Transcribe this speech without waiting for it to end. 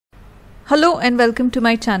Hello and welcome to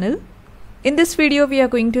my channel. In this video we are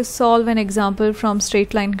going to solve an example from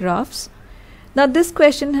straight line graphs. Now this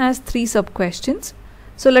question has 3 sub-questions.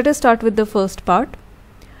 So let us start with the first part.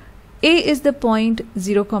 A is the point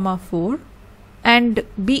 0, 4 and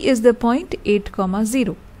B is the point 8,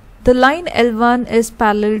 0. The line L1 is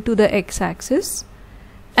parallel to the x-axis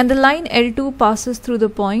and the line L2 passes through the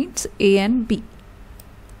points A and B.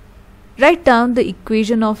 Write down the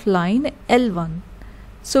equation of line L1.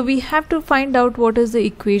 So we have to find out what is the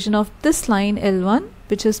equation of this line L1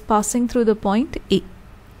 which is passing through the point A.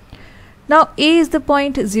 Now A is the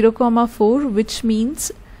point 0, 4, which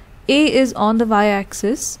means A is on the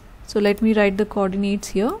y-axis. So let me write the coordinates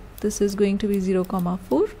here. This is going to be 0,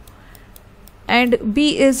 4 and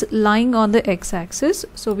B is lying on the x-axis.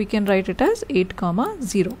 So we can write it as 8,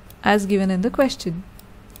 0 as given in the question.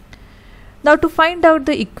 Now to find out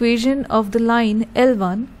the equation of the line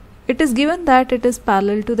L1, it is given that it is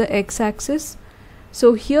parallel to the x-axis.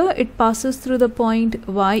 So here it passes through the point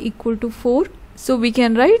y equal to 4. So we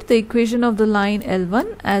can write the equation of the line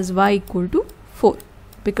L1 as y equal to 4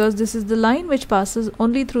 because this is the line which passes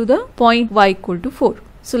only through the point y equal to 4.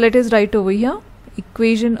 So let us write over here,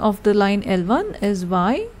 equation of the line L1 is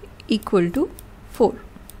y equal to 4.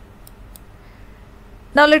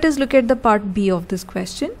 Now let us look at the part B of this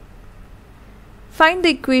question. Find the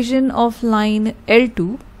equation of line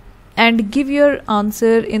L2 and give your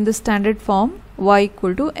answer in the standard form y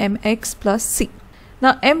equal to mx plus c.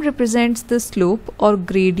 Now m represents the slope or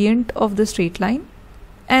gradient of the straight line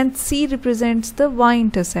and c represents the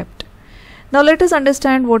y-intercept. Now let us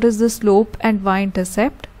understand what is the slope and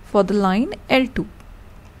y-intercept for the line L2.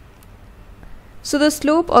 So the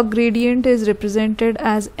slope or gradient is represented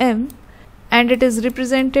as m and it is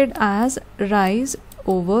represented as rise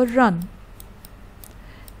over run.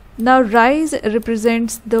 Now rise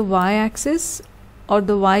represents the y-axis or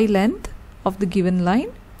the y length of the given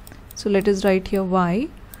line. So let us write here y,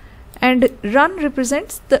 and run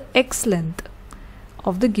represents the x length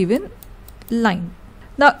of the given line.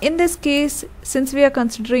 Now in this case, since we are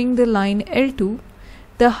considering the line L2,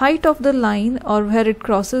 the height of the line or where it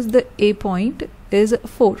crosses the A point is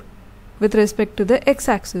 4 with respect to the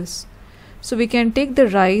x-axis. So we can take the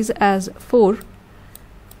rise as 4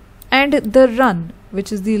 and the run,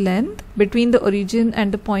 which is the length between the origin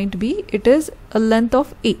and the point B, it is a length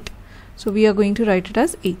of 8. So we are going to write it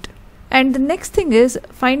as 8. And the next thing is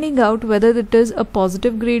finding out whether it is a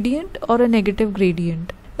positive gradient or a negative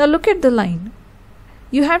gradient. Now look at the line.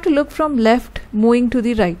 You have to look from left moving to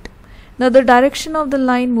the right. Now the direction of the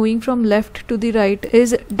line moving from left to the right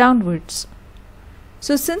is downwards.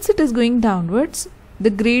 So since it is going downwards, the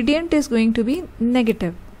gradient is going to be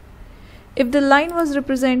negative. If the line was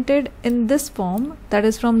represented in this form, that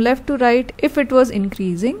is from left to right, if it was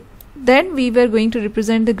increasing, then we were going to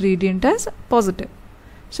represent the gradient as positive.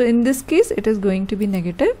 So in this case, it is going to be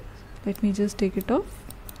negative. Let me just take it off.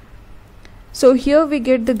 So here we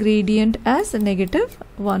get the gradient as negative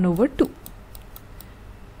 1 over 2.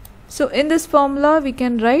 So in this formula, we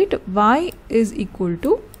can write y is equal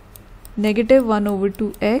to negative 1 over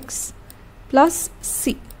 2x plus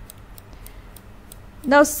c.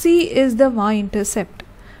 Now c is the y-intercept,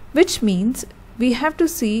 which means we have to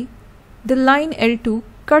see the line L2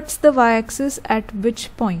 cuts the y-axis at which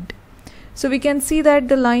point. So we can see that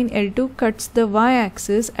the line L2 cuts the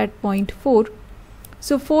y-axis at point 4.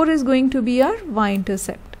 So 4 is going to be our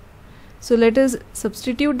y-intercept. So let us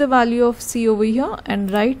substitute the value of c over here and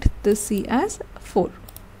write the c as 4.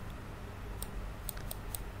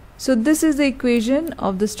 So this is the equation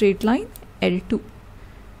of the straight line L2.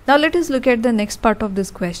 Now let us look at the next part of this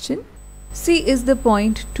question. C is the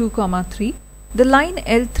point 2, 3. The line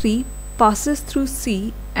L3 passes through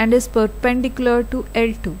C and is perpendicular to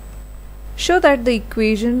L2. Show that the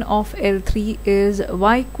equation of L3 is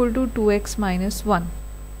y equal to 2x minus 1.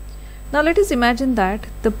 Now let us imagine that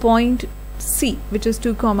the point C, which is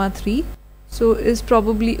 2, 3, so is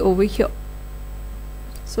probably over here.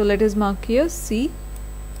 So let us mark here C,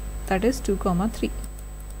 that is 2, 3.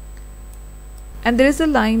 And there is a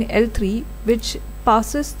line L3 which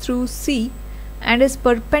passes through C and is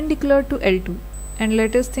perpendicular to L2. And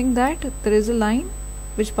let us think that there is a line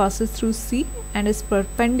which passes through C and is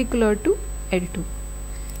perpendicular to L2.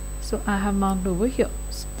 So I have marked over here.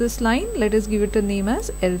 So this line, let us give it a name as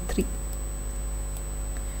L3.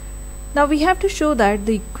 Now we have to show that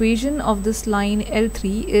the equation of this line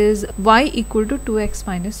L3 is y equal to 2x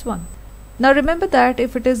minus 1. Now remember that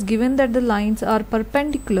if it is given that the lines are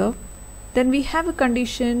perpendicular, then we have a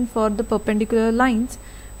condition for the perpendicular lines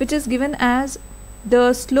which is given as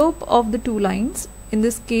the slope of the two lines. In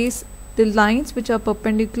this case, the lines which are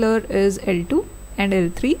perpendicular is L2 and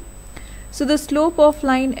L3. So the slope of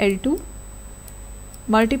line L2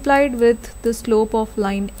 multiplied with the slope of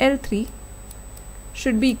line L3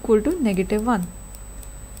 should be equal to -1.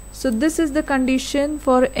 So this is the condition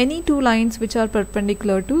for any two lines which are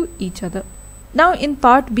perpendicular to each other. Now in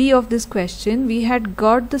part B of this question, we had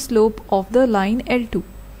got the slope of the line L2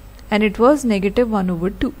 and it was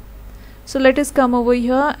 -1/2. So let us come over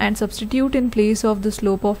here and substitute in place of the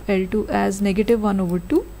slope of L2 as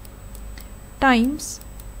 -1/2 times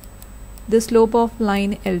the slope of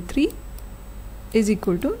line L3 is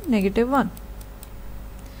equal to -1.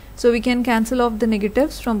 So we can cancel off the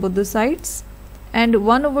negatives from both the sides, and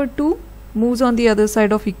 1/2 moves on the other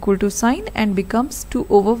side of equal to sign and becomes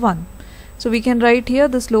 2/1. So we can write here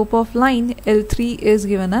the slope of line L3 is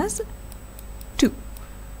given as 2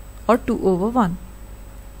 or 2/1.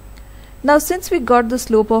 Now since we got the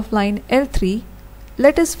slope of line L3,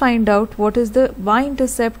 let us find out what is the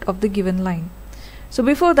y-intercept of the given line. So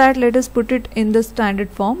before that, let us put it in the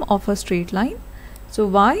standard form of a straight line. So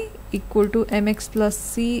y equal to mx plus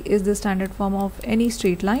c is the standard form of any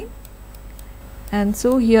straight line. And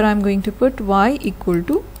so here I am going to put y equal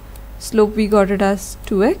to slope, we got it as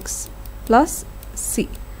 2x plus c.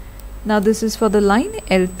 Now this is for the line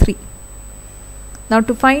L3. Now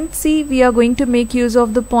to find c, we are going to make use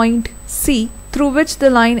of the point C through which the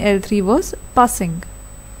line L3 was passing,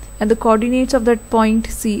 and the coordinates of that point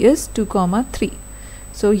C is 2, 3.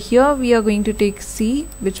 So here we are going to take C,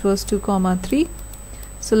 which was 2, 3.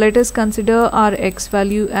 So let us consider our x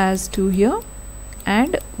value as 2 here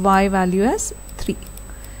and y value as 3.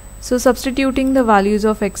 So substituting the values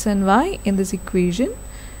of x and y in this equation,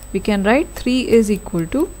 we can write 3 is equal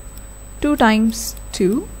to 2 times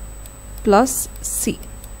 2 plus c,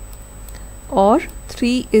 or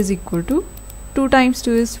 3 is equal to 2 times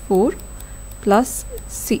 2 is 4 plus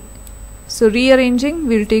c. So rearranging,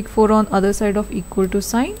 we'll take 4 on other side of equal to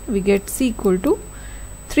sign. We get c equal to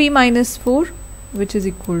 3 minus 4, which is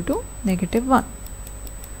equal to -1.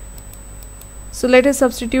 So let us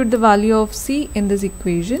substitute the value of c in this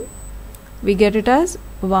equation. We get it as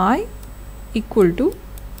y equal to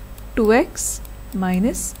 2x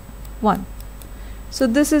minus 1. So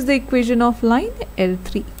this is the equation of line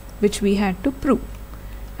L3, which we had to prove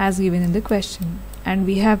as given in the question, and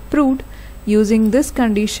we have proved using this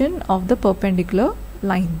condition of the perpendicular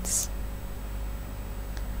lines.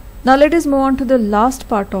 Now let us move on to the last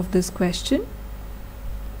part of this question.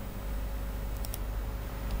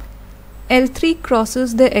 L3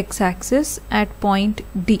 crosses the x-axis at point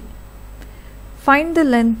D. Find the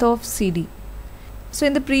length of CD. So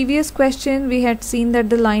in the previous question, we had seen that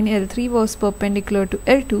the line L3 was perpendicular to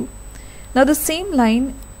L2. Now the same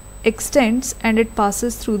line extends and it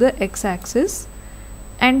passes through the x-axis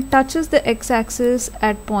and touches the x-axis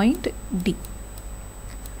at point D.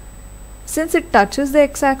 Since it touches the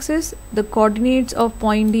x-axis, the coordinates of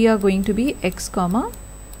point D are going to be x,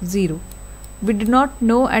 0. We do not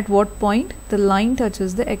know at what point the line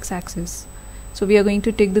touches the x-axis. So we are going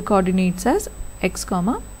to take the coordinates as x,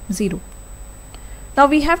 0. Now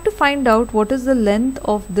we have to find out what is the length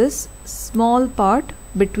of this small part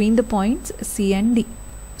between the points C and D.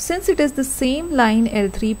 Since it is the same line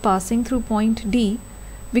L3 passing through point D,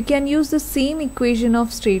 we can use the same equation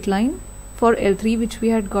of straight line for L3 which we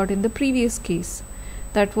had got in the previous case.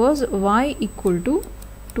 That was y equal to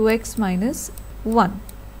 2x minus 1.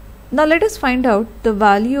 Now let us find out the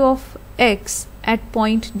value of x at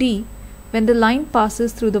point D when the line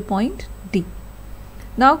passes through the point D.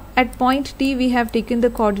 Now at point D we have taken the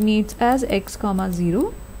coordinates as x,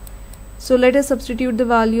 0. So let us substitute the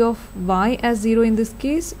value of y as 0 in this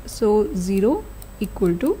case. So 0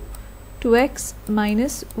 equal to 2x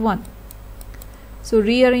minus 1. So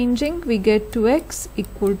rearranging, we get 2x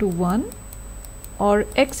equal to 1 or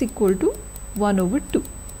x equal to 1/2.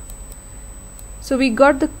 So we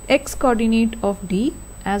got the x coordinate of D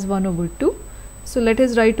as 1/2. So let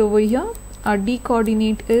us write over here our D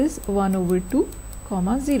coordinate is 1/2,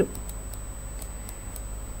 0.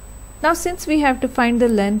 Now since we have to find the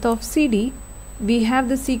length of CD, we have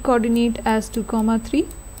the C coordinate as 2, 3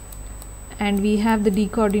 and we have the D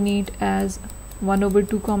coordinate as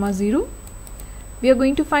 1/2, 0. We are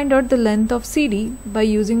going to find out the length of CD by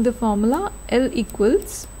using the formula L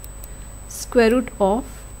equals square root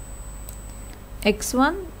of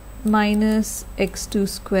x1 minus x2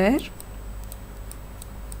 square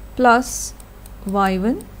plus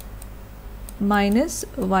y1 minus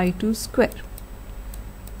y2 square.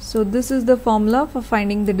 So this is the formula for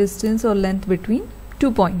finding the distance or length between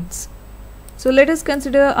 2 points. So let us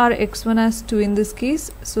consider our x1 as 2 in this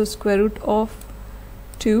case. So square root of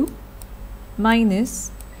 2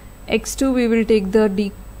 minus x2, we will take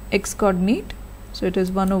the x coordinate. So it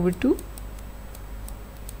is 1/2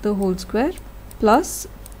 the whole square plus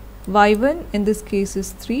y1 in this case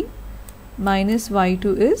is 3 minus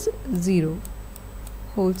y2 is 0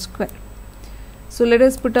 whole square. So let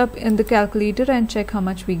us put up in the calculator and check how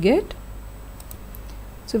much we get.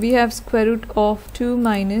 So we have square root of 2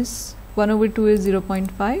 minus 1 over 2 is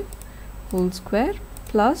 0.5 whole square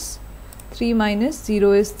plus 3 minus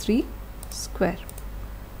 0 is 3 square.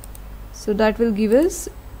 So that will give us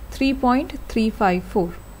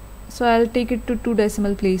 3.354. So I'll take it to 2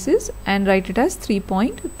 decimal places and write it as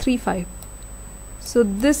 3.35. So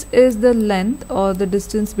this is the length or the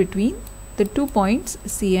distance between the 2 points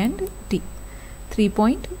C and D,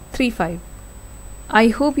 3.35. I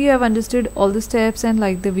hope you have understood all the steps and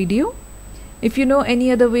liked the video. If you know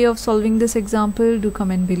any other way of solving this example, do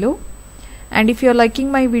comment below. And if you are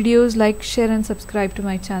liking my videos, like, share and subscribe to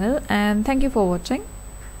my channel, and thank you for watching.